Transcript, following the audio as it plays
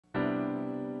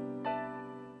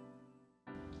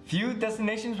Few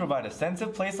destinations provide a sense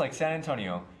of place like San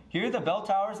Antonio. Here, the bell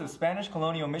towers of Spanish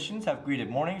colonial missions have greeted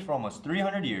mornings for almost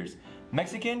 300 years.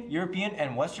 Mexican, European,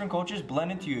 and Western cultures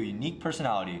blend into a unique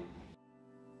personality.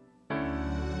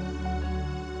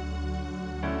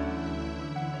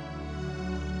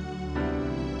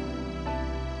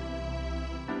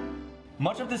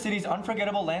 Much of the city's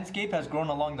unforgettable landscape has grown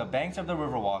along the banks of the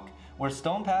Riverwalk, where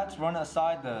stone paths run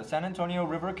aside the San Antonio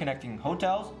River connecting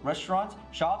hotels, restaurants,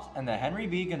 shops, and the Henry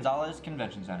B. Gonzalez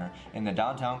Convention Center in the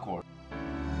downtown core.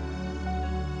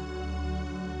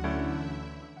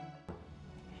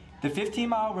 The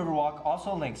 15-mile Riverwalk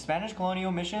also links Spanish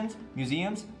colonial missions,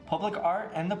 museums, public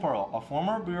art, and the Pearl, a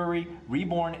former brewery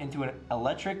reborn into an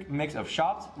electric mix of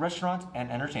shops, restaurants, and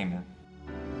entertainment.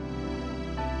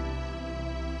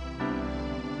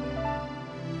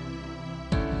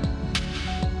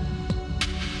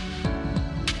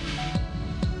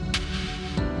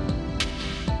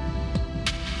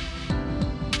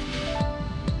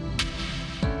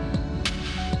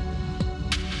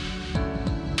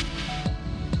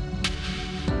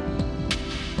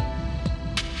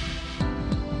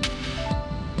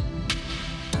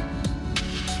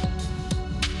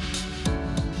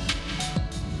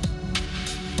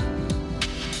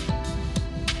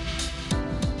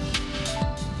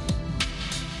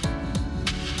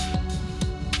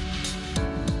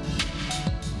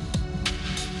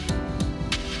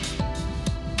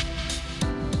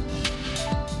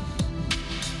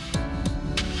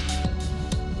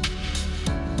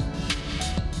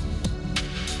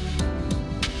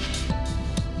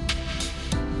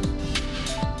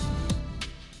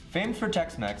 Famed for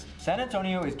Tex-Mex, San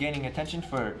Antonio is gaining attention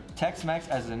for Tex-Mex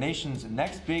as the nation's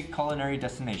next big culinary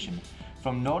destination.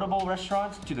 From notable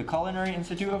restaurants to the Culinary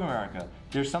Institute of America,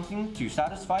 there's something to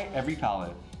satisfy every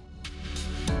palate.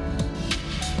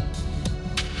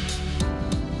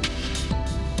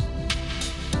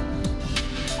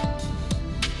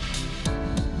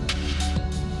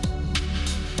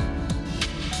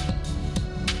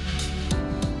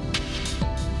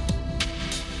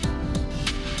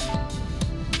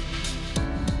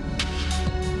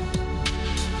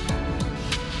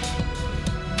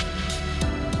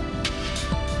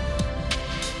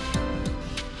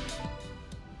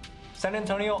 San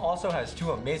Antonio also has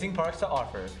two amazing parks to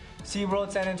offer,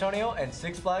 SeaWorld San Antonio and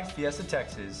Six Flags Fiesta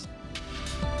Texas.